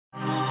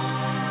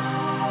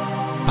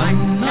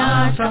அண்ணா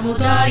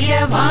சமுதாய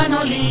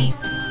வானொலி,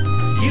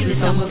 இது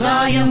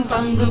சமுதாயம்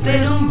பங்கு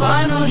பெறும்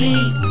வானொலி.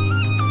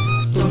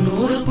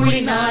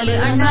 90.4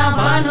 அண்ணா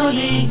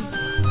வானொலி,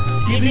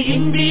 இது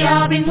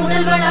இந்தியாவின்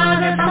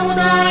முதல்வராக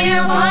சமுதாய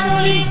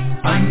வானொலி.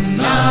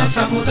 அண்ணா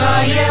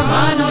சமுதாய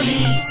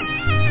வானொலி,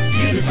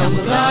 இது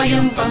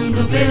சமுதாயம்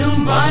பங்கு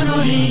பெறும்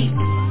வானொலி.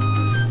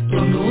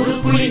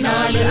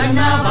 90.4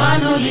 அண்ணா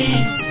வானொலி,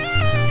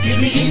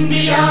 இது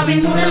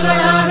இந்தியாவின்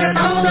முதல்வராக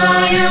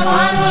சமுதாய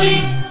வானொலி.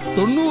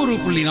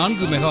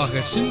 90.4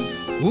 மெகாஹெர்ட்ஸ்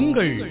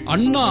உங்கள்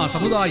அண்ணா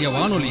சமுதாய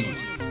வானொலி.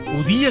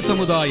 புதிய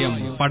சமுதாயம்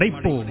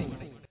படைப்போம்.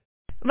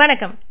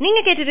 வணக்கம், நீங்க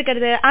கேட்டு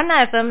இருக்கிறது அண்ணா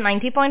FM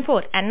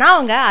 90.4 and நான்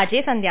உங்க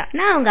அஜய் சந்தியா.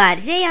 நான் உங்க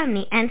அஜய்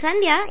யாமினி. அண்ட்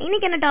சந்தியா,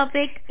 இன்னைக்கு என்ன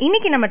டாபிக்?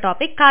 இன்னைக்கு நம்ம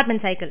டாபிக்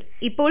கார்பன் சைக்கிள்.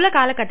 இப்போ உள்ள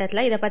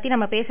காலகட்டத்துல இத பத்தி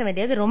நம்ம பேச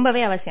வேண்டியது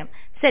ரொம்பவே அவசியம்.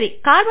 சரி,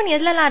 கார்பன்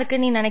எதுலலாம்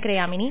இருக்கு நீ நினைக்கிற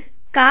யாமினி?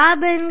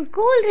 Carbon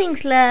cool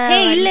ட்ரிங்க்ஸ்ல.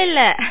 இல்ல.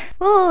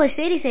 ஓ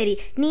சரி,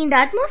 நீ இந்த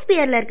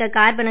அட்மாஸ்பியர்ல இருக்க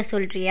கார்பனை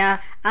சொல்றியா?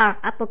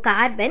 அப்போ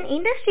கார்பன்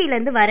இண்டஸ்ட்ரியில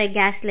இருந்து வர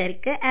கேஸ்ல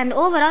இருக்கு அண்ட்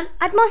ஓவரால்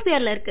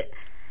அட்மாஸ்பியர்ல இருக்கு.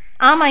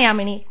 ஆமா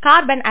யாமினி,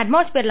 கார்பன்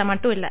அட்மாஸ்பியர்ல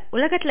மட்டும் இல்ல,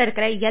 உலகத்துல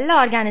இருக்கிற எல்லா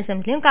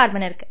ஆர்கானிசம்ஸ்லயும்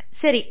கார்பன் இருக்கு.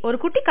 சரி, ஒரு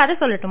குட்டி கதை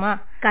சொல்லட்டுமா?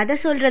 கதை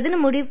சொல்றதுன்னு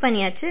முடிவு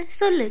பண்ணியாச்சு,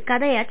 சொல்லு,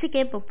 கதையாச்சு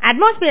கேட்போம்.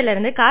 அட்மாஸ்பியர்ல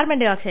இருந்து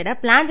carbon tie ஆக்சைட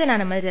plants and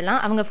animals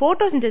எல்லாம் அவங்க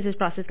போட்டோசிந்தசிஸ்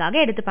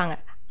ப்ராசஸ்க்காக எடுத்துப்பாங்க.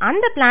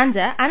 அந்த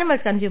பிளான்ட்ஸை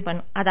அனிமல்ஸ் கன்சியூம்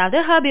பண்ணும், அதாவது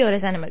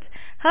ஹெர்பிவோரஸ் அனிமல்ஸ்.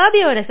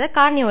 ஹெர்பிவோரஸை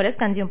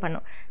கார்னிவோரஸ் கன்சியூம்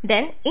பண்ணும்.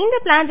 தென் இந்த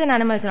பிளான்ட்ஸ் அண்ட்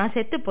அனிமல்ஸ் எல்லாம்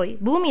செத்து போய்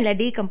பூமியில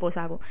டீகம்போஸ்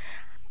ஆகும்.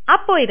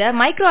 அப்போ இதை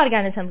மைக்ரோ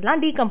ஆர்கானிசம்ஸ்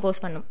எல்லாம்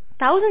டீகம்போஸ் பண்ணும்.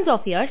 thousands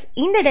of years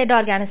இந்த டெட்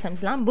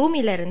ஆர்கானிசம்ஸ் எல்லாம்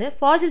பூமியில இருந்து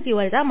ஃபாசில்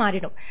ஃபியூவல்ஸா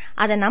மாறிடும்.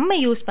 அதை நம்ம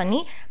யூஸ் பண்ணி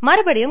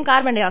மறுபடியும்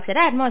கார்பன் டை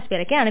ஆக்சைடை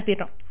அட்மாஸ்பியருக்கு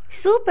அனுப்பிடுறோம்.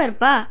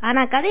 சூப்பர்ப்பா.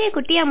 ஆனா கதையை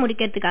குட்டியா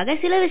முடிக்கிறதுக்காக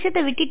சில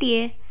விஷயத்த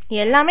விட்டுட்டியே.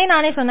 எல்லாமே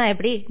நானே சொன்னா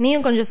எப்படி?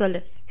 நீயும் கொஞ்சம்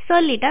சொல்லு.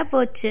 சொல்லிட்டா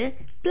போச்சு.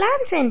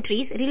 பிளான்ட்ஸ் அண்ட்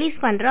ட்ரீஸ் ரிலீஸ்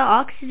பண்ற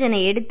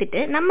ஆக்சிஜனை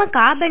எடுத்துட்டு நம்ம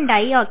கார்பன்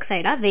டை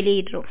ஆக்சைடா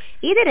வெளியிடுறோம்.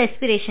 இது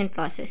ரெஸ்பிரேஷன்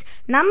ப்ராசஸ்.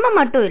 நம்ம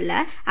மட்டும் இல்ல,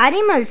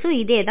 அனிமல்ஸும்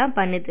இதே தான்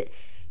பண்ணுது.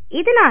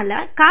 இதனால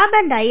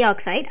கார்பன் டை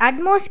ஆக்சைடு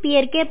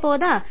அட்மாஸ்பியருக்கே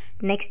போதா.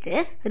 Next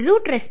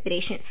root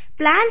respiration.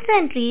 Plants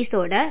and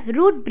ட்ரீஸோட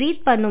root breath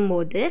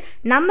பண்ணும்போது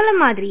நம்மள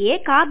மாதிரியே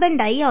கார்பன்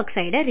டை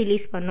ஆக்சைடை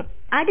ரிலீஸ் பண்ணும்.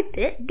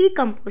 அடுத்து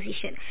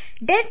decomposition.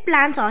 Dead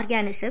plants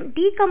organism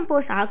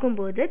decompose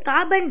ஆகும்போது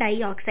கார்பன் டை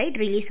ஆக்சைடு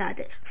ரிலீஸ்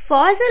ஆகுது.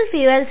 ஃபாசில்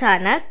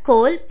ஃபியூவல்ஸான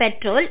கோல்,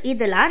 பெட்ரோல்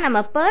இதெல்லாம் நம்ம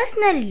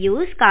பர்சனல்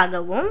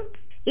யூஸ்க்காகவும்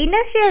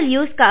இண்டஸ்ட்ரியல்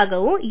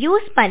யூஸ்க்காகவும்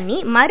யூஸ் பண்ணி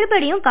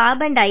மறுபடியும்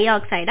கார்பன் டை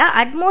ஆக்சைடா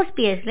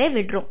அட்மாஸ்பியர்ஸ்ல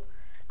விடுறோம்.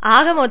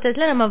 ஆக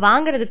மொத்தத்துல நம்ம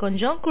வாங்குறது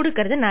கொஞ்சம்,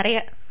 கொடுக்கறது நிறைய.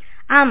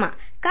 ஆமா,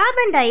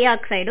 carbon tie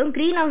ஆக்சைடும்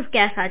green house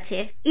case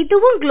ஆச்சே,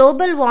 இதுவும்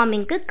குளோபல்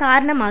வார்மிங்க்கு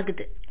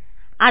காரணமாகுது.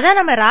 அதான்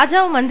நம்ம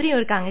ராஜாவும் மந்திரியும்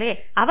இருக்காங்களே,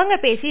 அவங்க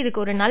பேசி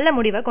இதுக்கு ஒரு நல்ல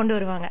முடிவை கொண்டு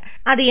வருவாங்க.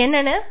 அது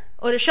என்னன்னு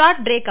ஒரு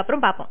ஷார்ட் பிரேக்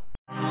அப்புறம் பாப்போம்.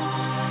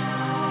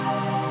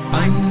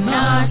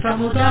 அண்ணா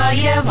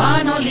சமுதாய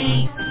வானொலி,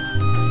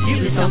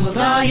 இது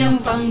சமுதாயம்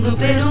பங்கு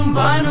பெறும்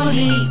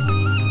வானொலி.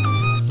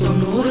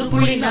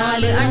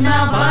 90.4 அண்ணா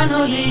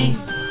வானொலி,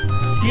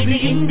 இது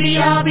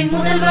இந்தியாவின்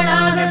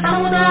முதல்வராக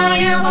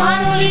சமுதாய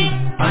வானொலி.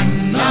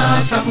 அண்ணா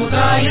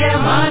சமுதாய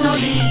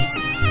வானொலி,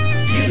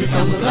 இது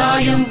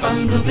சமுதாயம்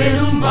பங்கு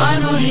பெறும்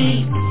வானொலி.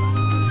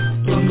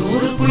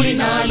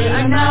 90.4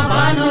 அண்ணா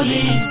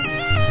வானொலி,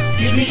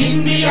 இது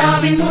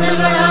இந்தியாவின்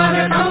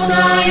முதல்வராக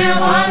சமுதாய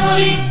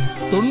வானொலி.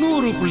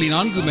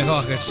 90.4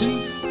 மெகாஹெர்ட்ஸ்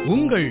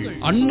உங்கள்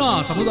அண்ணா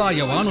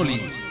சமுதாய வானொலி.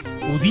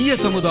 புதிய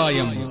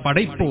சமுதாயம்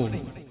படைப்போம்.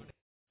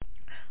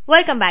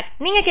 Welcome back.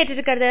 நீங்க கேட்டு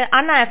இருக்கிறது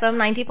அண்ணா FM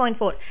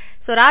 90.4.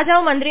 சோ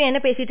ராஜாவும் மந்திரியும் என்ன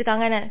பேசிட்டு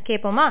இருக்காங்கன்னு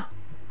கேட்போமா?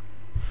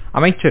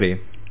 அமைச்சரே,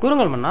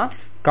 கூறுங்கள் மன்னா.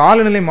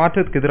 காலநிலை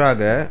மாற்றத்துக்கு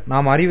எதிராக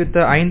நாம்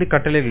அறிவித்த 5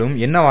 கட்டளைகளும்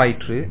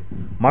என்னவாயிற்று?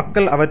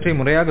 மக்கள் அவற்றை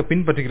முறையாக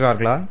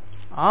பின்பற்றுகிறார்களா?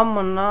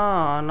 ஆமண்ணா,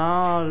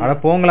 ஆனால் அட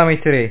போங்கள்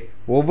அமைச்சரே,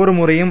 ஒவ்வொரு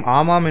முறையும்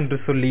ஆமாம் என்று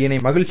சொல்லி என்னை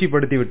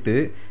மகிழ்ச்சிப்படுத்திவிட்டு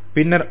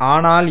பின்னர்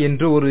ஆனால்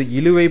என்று ஒரு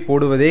இழுவை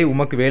போடுவதே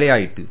உமக்கு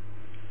வேலையாயிற்று.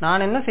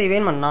 நான் என்ன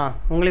செய்வேன் மன்னா?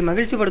 உங்களை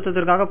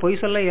மகிழ்ச்சிப்படுத்துவதற்காக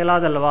பொய் சொல்ல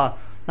இயலாதல்லவா?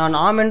 நான்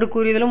ஆம் என்று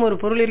கூறியதிலும் ஒரு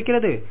பொருள்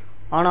இருக்கிறது,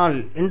 ஆனால்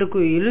என்று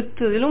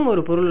இழுத்ததிலும்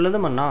ஒரு பொருள் உள்ளது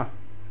மன்னா.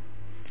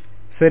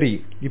 சரி,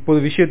 இப்போது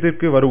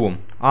விஷயத்திற்கு வருவோம்.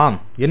 ஆம்,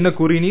 என்ன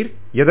கூறினீர்?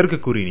 எதற்கு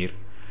கூறினீர்?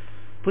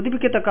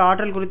 புதுப்பிக்கத்தக்க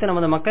ஆற்றல் குறித்து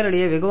நமது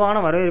மக்களிடையே வெகுவான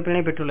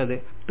வரவேற்பினை பெற்றுள்ளது.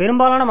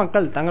 பெரும்பாலான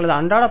மக்கள் தங்களது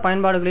அன்றாட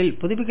பயன்பாடுகளில்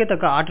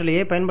புதுப்பிக்கத்தக்க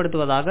ஆற்றலையே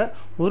பயன்படுத்துவதாக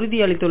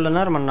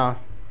உறுதியளித்துள்ளனர் மன்னா.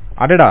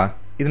 அடடா,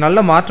 இது நல்ல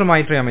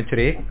மாற்றமாயிற்றே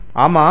அமைச்சரே.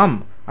 ஆமாம்,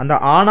 அந்த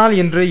ஆனால்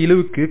என்ற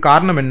இழுவுக்கு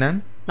காரணம் என்ன?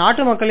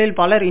 நாட்டு மக்களில்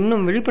பலர்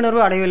இன்னும்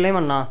விழிப்புணர்வு அடையவில்லை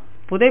மன்னா.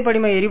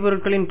 புதைப்படிம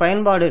எரிபொருட்களின்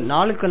பயன்பாடு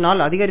நாளுக்கு நாள்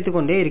அதிகரித்துக்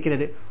கொண்டே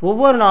இருக்கிறது.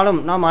 ஒவ்வொரு நாளும்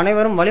நாம்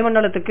அனைவரும்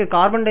வளிமண்டலத்துக்கு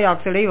கார்பன் டை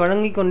ஆக்சைடை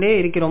வழங்கிக் கொண்டே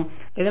இருக்கிறோம்.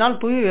 இதனால்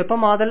புவி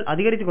வெப்பமாதல்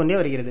அதிகரித்துக் கொண்டே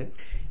வருகிறது.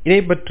 இதை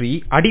பற்றி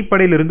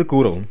அடிப்படையிலிருந்து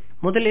கூறவும்.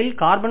 முதலில்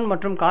கார்பன்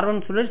மற்றும்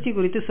கார்பன் சுழற்சி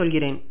குறித்து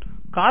சொல்கிறேன்.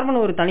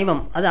 கார்பன் ஒரு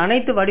தனிமம். அது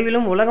அனைத்து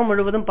வடிவிலும் உலகம்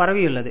முழுவதும்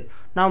பரவியுள்ளது.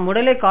 நாம்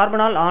உடலே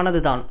கார்பனால்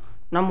ஆனதுதான்.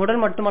 நம்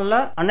உடல்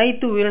மட்டுமல்ல,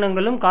 அனைத்து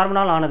உயிரினங்களும்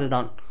கார்பனால்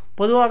ஆனதுதான்.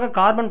 பொதுவாக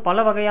கார்பன்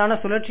பல வகையான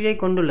சுழற்சியை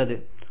கொண்டுள்ளது.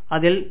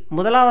 அதில்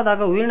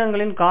முதலாவதாக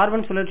உயிரினங்களின்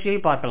கார்பன் சுழற்சியை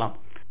பார்க்கலாம்.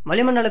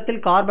 வளிமண்டலத்தில்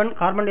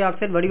கார்பன் டை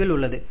ஆக்சைடு வடிவில்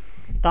உள்ளது.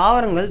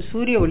 தாவரங்கள்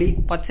சூரிய ஒளி,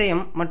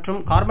 பச்சையம் மற்றும்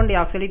கார்பன் டை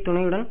ஆக்சைடு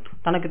துணையுடன்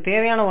தனக்கு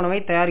தேவையான உணவை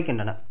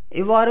தயாரிக்கின்றன.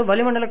 இவ்வாறு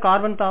வளிமண்டல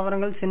கார்பன்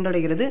தாவரங்கள்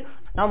சென்றடைகிறது.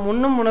 நாம்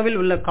உண்ணும் உணவில்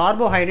உள்ள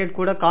கார்போஹைட்ரேட்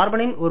கூட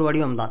கார்பனின் ஒரு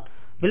வடிவம்தான்.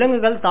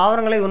 விலங்குகள்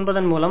தாவரங்களை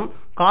உண்பதன் மூலம்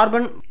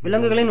கார்பன்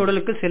விலங்குகளின்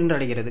உடலுக்கு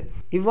சென்றடைகிறது.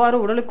 இவ்வாறு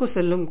உடலுக்கு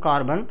செல்லும்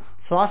கார்பன்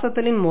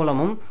சுவாசத்தின்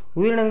மூலமும்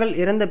உயிரினங்கள்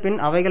இறந்த பின்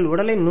அவைகள்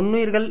உடலை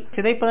நுண்ணுயிர்கள்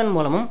சிதைப்பதன்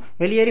மூலமும்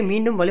வெளியேறி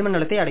மீண்டும்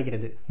வளிமண்டலத்தை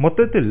அடைகிறது.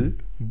 மொத்தத்தில்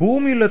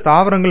பூமியுள்ள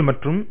தாவரங்கள்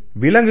மற்றும்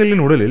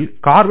விலங்குகளின் உடலில்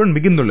கார்பன்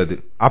மிகுந்துள்ளது,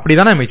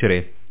 அப்படிதானே அமைச்சரே?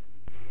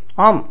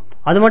 ஆம்,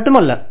 அது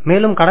மட்டுமல்ல,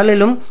 மேலும்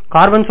கடலிலும்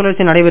கார்பன்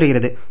சுழற்சி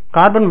நடைபெறுகிறது.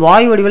 கார்பன்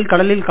வாயு வடிவில்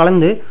கடலில்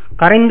கலந்து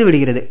கரைந்து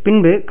விடுகிறது.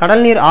 பின்பு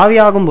கடல் நீர்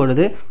ஆவியாகும்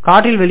பொழுது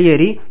காற்றில்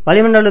வெளியேறி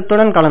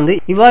வளிமண்டலத்துடன் கலந்து,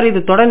 இவ்வாறு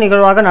இது தொடர்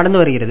நிகழ்வாக நடந்து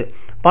வருகிறது.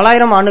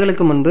 பலாயிரம்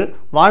ஆண்டுகளுக்கு முன்பு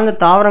வாழ்ந்த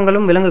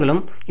தாவரங்களும்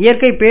விலங்குகளும்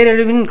இயற்கை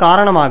பேரழிவின்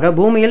காரணமாக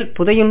பூமியில்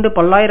புதையுண்டு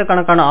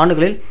பல்லாயிரக்கணக்கான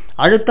ஆண்டுகளில்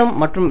அழுத்தம்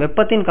மற்றும்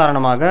வெப்பத்தின்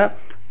காரணமாக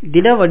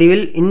திட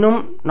வடிவில் இன்னும்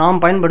நாம்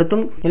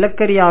பயன்படுத்தும்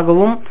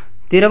நிலக்கரியாகவும்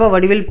திரவ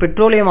வடிவில்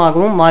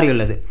பெட்ரோலியமாகவும்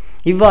மாறியுள்ளது.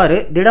 இவ்வாறு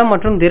திடம்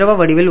மற்றும் திரவ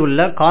வடிவில் உள்ள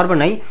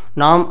கார்பனை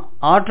நாம்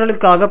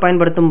ஆற்றலுக்காக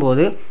பயன்படுத்தும்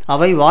போது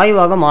அவை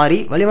வாயுவாக மாறி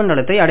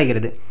வளிமண்டலத்தை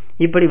அடைகிறது.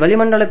 இப்படி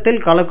வளிமண்டலத்தில்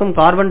கலக்கும்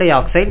கார்பன் டை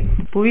ஆக்சைடு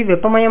புவி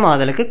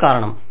வெப்பமயமாதலுக்கு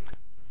காரணம்.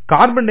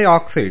 கார்பன் டை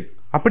ஆக்சைடு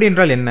அப்படி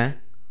என்றால் என்ன?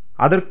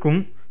 அதற்கும்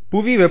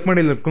புவி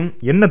வெப்பமடைதலுக்கும்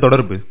என்ன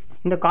தொடர்பு?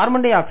 இந்த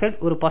கார்பன் டை ஆக்சைடு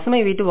ஒரு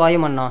பசுமை வீட்டு வாயு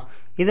மண்ணா.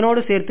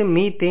 இதனோடு சேர்த்து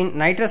மீத்தேன்,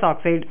 நைட்ரஸ்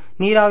ஆக்சைடு,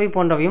 நீராவி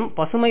போன்றவையும்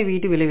பசுமை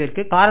வீட்டு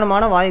விளைவிற்கு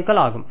காரணமான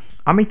வாயுக்கள் ஆகும்.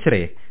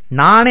 அமைச்சரே,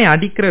 நானே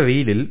அடிக்கிற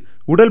வெயிலில்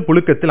உடல்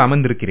புழுக்கத்தில்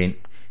அமர்ந்திருக்கிறேன்.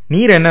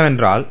 நீர்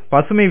என்னவென்றால்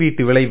பசுமை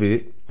வீட்டு விளைவு,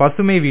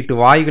 பசுமை வீட்டு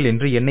வாயுகள்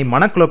என்று என்னை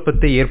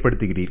மனக்குழப்பத்தை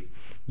ஏற்படுத்துகிறீர்.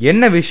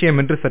 என்ன விஷயம்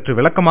என்று சற்று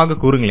விளக்கமாக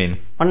கூறுங்களேன்.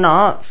 அண்ணா,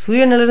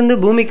 சூரியனிலிருந்து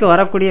பூமிக்கு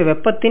வரக்கூடிய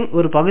வெப்பத்தின்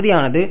ஒரு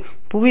பகுதியானது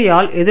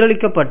புவியால்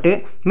எதிரொலிக்கப்பட்டு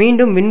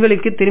மீண்டும்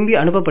விண்வெளிக்கு திரும்பி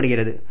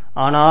அனுப்பப்படுகிறது.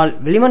 ஆனால்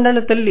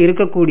வெளிமண்டலத்தில்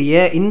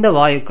இருக்கக்கூடிய இந்த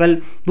வாயுக்கள்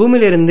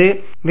பூமியிலிருந்து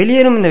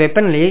வெளியேறும் இந்த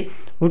வெப்பநிலையை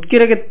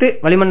உட்கிரகித்து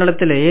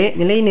வளிமண்டலத்திலேயே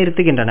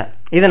நிலைநிறுத்துகின்றன.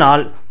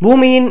 இதனால்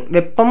பூமியின்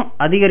வெப்பம்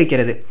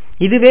அதிகரிக்கிறது.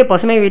 இதுவே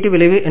பசுமை வீட்டு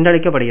விளைவு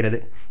என்றழைக்கப்படுகிறது.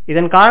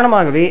 இதன்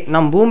காரணமாகவே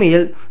நம்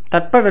பூமியில்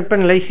தட்ப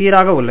வெப்பநிலை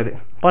சீராக உள்ளது.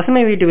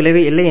 பசுமை வீட்டு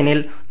விளைவு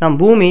இல்லையெனில் நம்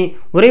பூமி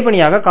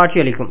உறைபனியாக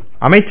காட்சியளிக்கும்.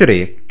 அமைச்சரே,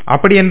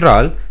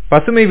 அப்படியென்றால்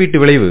பசுமை வீட்டு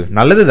விளைவு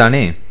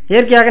நல்லதுதானே?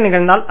 இயற்கையாக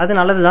நிகழ்ந்தால் அது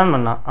நல்லதுதான்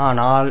மன்னா.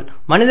 ஆனால்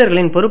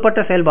மனிதர்களின்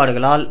பொறுப்பற்ற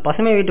செயல்பாடுகளால்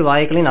பசுமை வீட்டு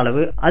வாயுக்களின்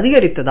அளவு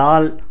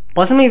அதிகரித்ததால்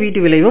பசுமை வீட்டு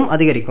விளைவும்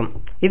அதிகரிக்கும்.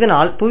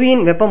 இதனால்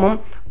புவியின் வெப்பமும்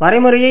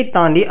வரைமுறையை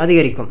தாண்டி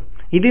அதிகரிக்கும்.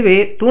 இதுவே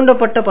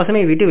தூண்டப்பட்ட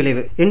பசுமை வீட்டு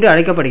விளைவு என்று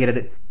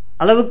அழைக்கப்படுகிறது.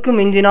 அளவுக்கு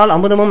மிஞ்சினால்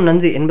அமுதமும்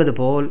நஞ்சு என்பது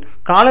போல்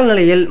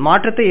காலநிலையில்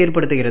மாற்றத்தை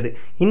ஏற்படுத்துகிறது.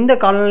 இந்த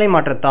காலநிலை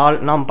மாற்றத்தால்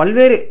நாம்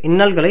பல்வேறு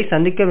இன்னல்களை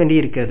சந்திக்க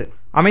வேண்டியிருக்கிறது.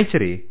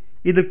 அமைச்சரே,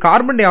 இது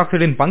கார்பன் டை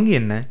ஆக்சைடின் பங்கு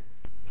என்ன?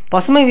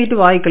 பசுமை வீட்டு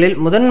வாயுக்களில்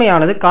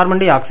முதன்மையானது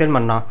கார்பன் டை ஆக்சைடு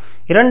மன்னா.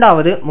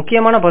 இரண்டாவது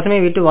முக்கியமான பசுமை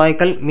வீட்டு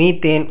வாயுக்கள்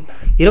மீத்தேன்.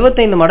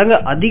 25 மடங்கு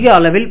அதிக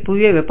அளவில்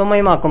புவியை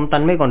வெப்பமயமாக்கும்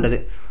தன்மை கொண்டது.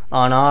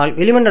 ஆனால்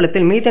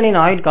வெளிமண்டலத்தில் மீத்தேனின்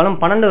ஆயுட்காலம்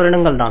 12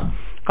 வருடங்கள் தான்.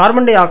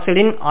 கார்பன் டை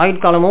ஆக்சைடின்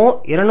ஆயுட்காலமோ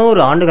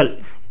 200 ஆண்டுகள்.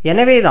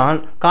 எனவேதான்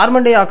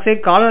கார்பன் டை ஆக்சைடு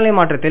காலநிலை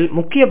மாற்றத்தில்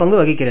முக்கிய பங்கு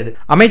வகிக்கிறது.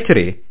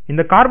 அமைச்சரே,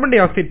 இந்த கார்பன் டை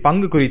ஆக்சைடு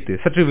பங்கு குறித்து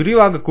சற்று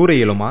விரிவாக கூற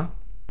இயலுமா?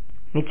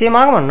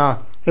 நிச்சயமாக மன்னா.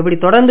 இப்படி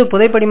தொடர்ந்து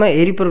புதைப்படிம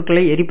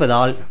எரிபொருட்களை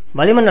எரிப்பதால்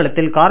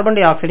வளிமண்டலத்தில் கார்பன்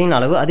டை ஆக்சைடின்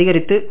அளவு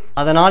அதிகரித்து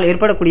அதனால்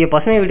ஏற்படக்கூடிய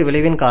பசுமை வீட்டு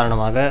விளைவின்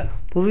காரணமாக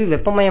புவி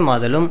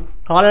வெப்பமயமாதலும்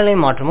காலநிலை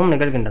மாற்றமும்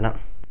நிகழ்கின்றன.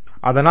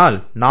 அதனால்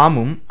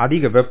நாமும்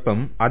அதிக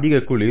வெப்பம்,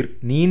 அதிக குளிர்,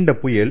 நீண்ட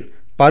புயல்,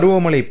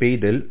 பருவமழை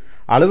பெய்தல்,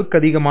 அளவுக்கு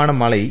அதிகமான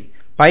மழை,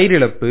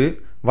 பயிரிழப்பு,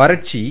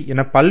 வறட்சி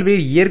என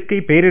பல்வேறு இயற்கை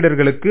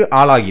பேரிடர்களுக்கு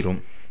ஆளாகிறோம்.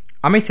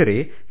 அமைச்சரே,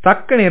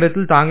 தக்க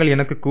நேரத்தில் தாங்கள்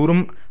எனக்கு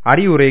கூறும்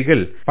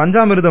அறிவுரைகள்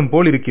பஞ்சாமிர்தம்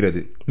போல் இருக்கிறது.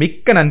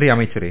 மிக்க நன்றி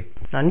அமைச்சரே.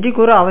 நன்றி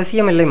கூற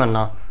அவசியம் இல்லை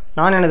மன்னா.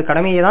 நான் எனது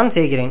கடமையை தான்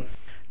செய்கிறேன்.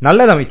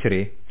 நல்லது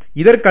அமைச்சரே.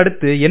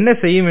 இதற்கடுத்து என்ன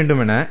செய்ய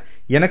வேண்டும் என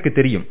எனக்கு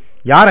தெரியும்.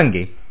 யார்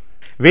அங்கே?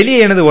 வெளியே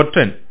எனது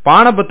ஒற்றன்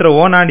பானபத்திர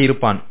ஓனாண்டி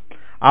இருப்பான்.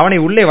 அவனை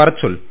உள்ளே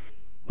வரச் சொல்.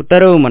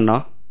 உத்தரவு மன்னா.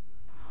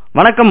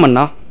 வணக்கம்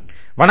மன்னா.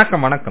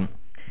 வணக்கம் வணக்கம்.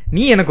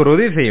 நீ எனக்கு ஒரு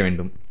உதவி செய்ய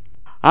வேண்டும்.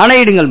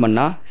 ஆணையிடுங்கள்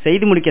மன்னா.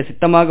 செய்து முடிக்க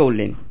சித்தமாக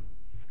உள்ளேன்.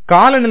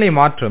 காலநிலை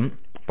மாற்றம்,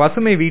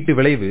 பசுமை வீட்டு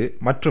விளைவு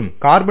மற்றும்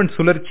கார்பன்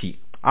சுழற்சி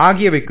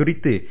ஆகியவை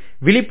குறித்து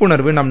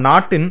விழிப்புணர்வு நம்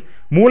நாட்டின்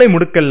மூலை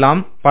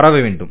முடுக்கெல்லாம் பரவ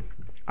வேண்டும்.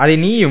 அதை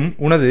நீயும்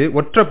உனது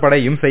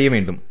ஒற்றப்படையும் செய்ய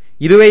வேண்டும்.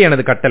 இதுவே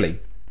எனது கட்டளை.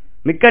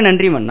 மிக்க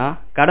நன்றி மன்னா.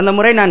 கடந்த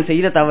முறை நான்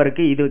செய்த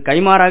தவறுக்கு இது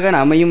கைமாறாக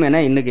அமையும்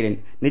என எண்ணுகிறேன்.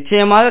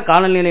 நிச்சயமாக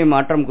காலநிலை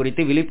மாற்றம்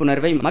குறித்து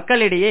விழிப்புணர்வை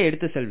மக்களிடையே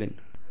எடுத்து செல்வேன்.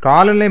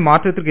 காலநிலை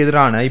மாற்றத்திற்கு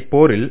எதிரான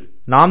இப்போரில்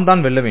நாம்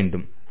தான் வெல்ல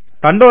வேண்டும்.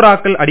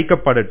 தண்டோராக்கள்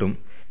அடிக்கப்படட்டும்,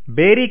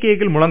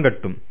 பேரிகேகள்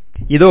முழங்கட்டும்.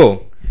 இதோ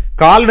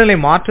காலநிலை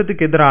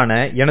மாற்றத்துக்கு எதிரான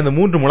எனது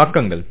 3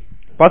 முழக்கங்கள்.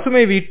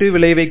 பசுமை வீட்டு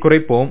விளைவை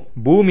குறைப்போம்,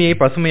 பூமியை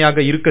பசுமையாக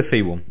இருக்க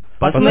செய்வோம்.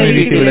 பசுமை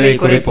வீட்டு விளைவை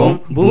குறைப்போம்,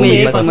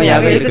 பூமியை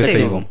பசுமையாக இருக்க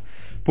செய்வோம்.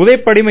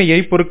 புதைப்படிம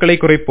எரிபொருட்களை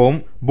குறைப்போம்,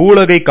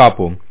 பூலகை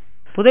காப்போம்.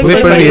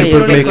 புதைப்படிம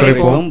எரிபொருட்களை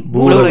குறைப்போம்,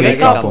 பூலகை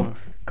காப்போம்.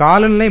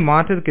 காலநிலை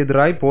மாற்றத்துக்கு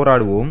எதிராய்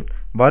போராடுவோம்.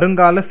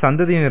 வருங்கால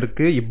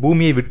சந்ததியினருக்கு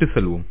இப்பூமியை விட்டு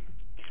செல்வோம்.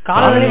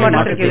 காலநிலை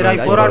மாற்றத்துக்கு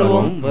எதிராக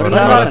போராடுவோம்.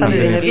 வருங்கால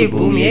சந்ததியினருக்கு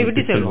பூமியை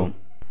விட்டு செல்வோம்.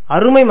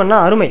 அருமை மன்னா,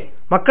 அருமை.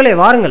 மக்களே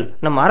வாருங்கள்,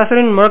 நம்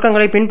அரசரின்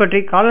முழக்கங்களை பின்பற்றி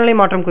காலநிலை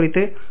மாற்றம்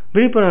குறித்து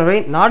விழிப்புணர்வை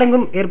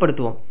நாடெங்கும்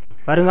ஏற்படுத்துவோம்.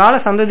 வருங்கால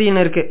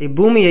சந்ததியினருக்கு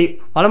இப்பூமியை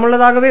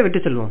வளமுள்ளதாகவே விட்டு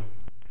செல்வோம்.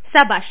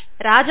 சபாஷ்,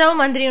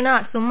 ராஜாவும் மந்திரியும்னா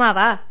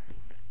சும்மாவா?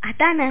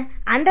 அதானே,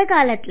 அந்த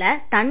காலத்துல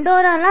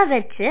தண்டோராலாம்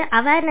வச்சு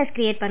அவேர்னஸ்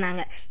கிரியேட்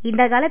பண்ணாங்க.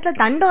 இந்த காலத்துல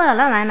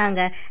தண்டோராலாம்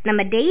வேணாங்க.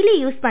 நம்ம டெய்லி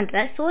யூஸ்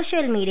பண்ற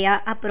சோசியல் மீடியா,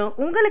 அப்புறம்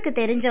உங்களுக்கு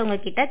தெரிஞ்சவங்க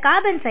கிட்ட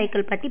கார்பன்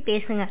சைக்கிள் பத்தி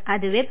பேசுங்க,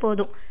 அதுவே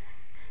போதும்.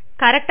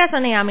 கரெக்டா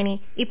சொன்ன யாமினி.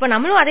 இப்ப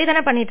நம்மளும் அதே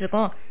தானே பண்ணிட்டு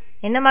இருக்கோம்.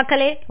 என்ன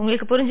மக்களே,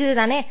 உங்களுக்கு புரிஞ்சது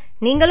தானே?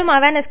 நீங்களும்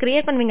அவேர்னஸ்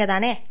கிரியேட் பண்ணுவீங்க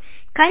தானே?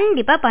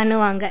 கண்டிப்பா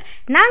பண்ணுவாங்க.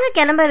 நாங்க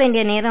கிளம்ப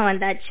வேண்டிய நேரம்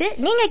வந்தாச்சு.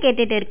 நீங்க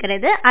கேட்டுட்டு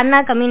இருக்கிறது அண்ணா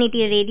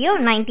கம்யூனிட்டி ரேடியோ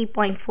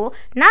 90.4.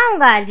 நான்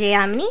உங்க அஜய்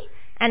யாமினி.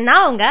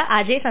 நான் உங்க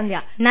அஜய் சந்தியா.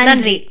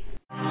 நன்றி.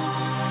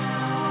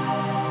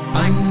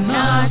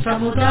 அண்ணா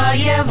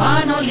சமுதாய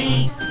வானொலி,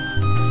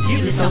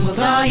 இது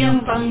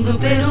சமுதாயம் பங்கு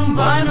பெறும்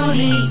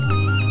வானொலி.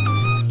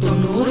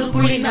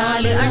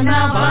 90.4 அண்ணா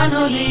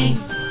வானொலி,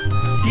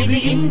 இது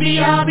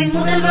இந்தியாவின்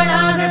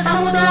முதல்வராக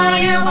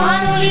சமுதாய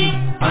வானொலி.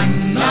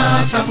 அண்ணா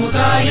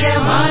சமுதாய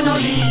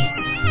வானொலி,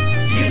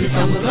 இது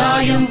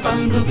சமுதாயம்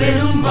பங்கு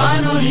பெறும்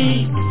வானொலி.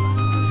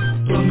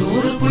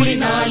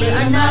 90.4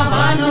 அண்ணா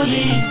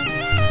வானொலி,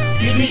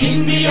 இது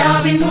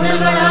இந்தியாவின்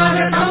முதல்வராக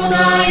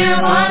சமுதாய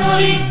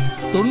வானொலி.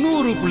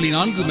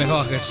 90.4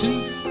 மெகாஹெர்ட்ஸில்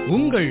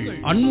உங்கள்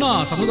அண்ணா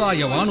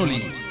சமுதாய வானொலி.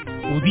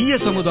 புதிய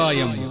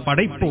சமுதாயம்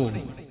படைப்போம்.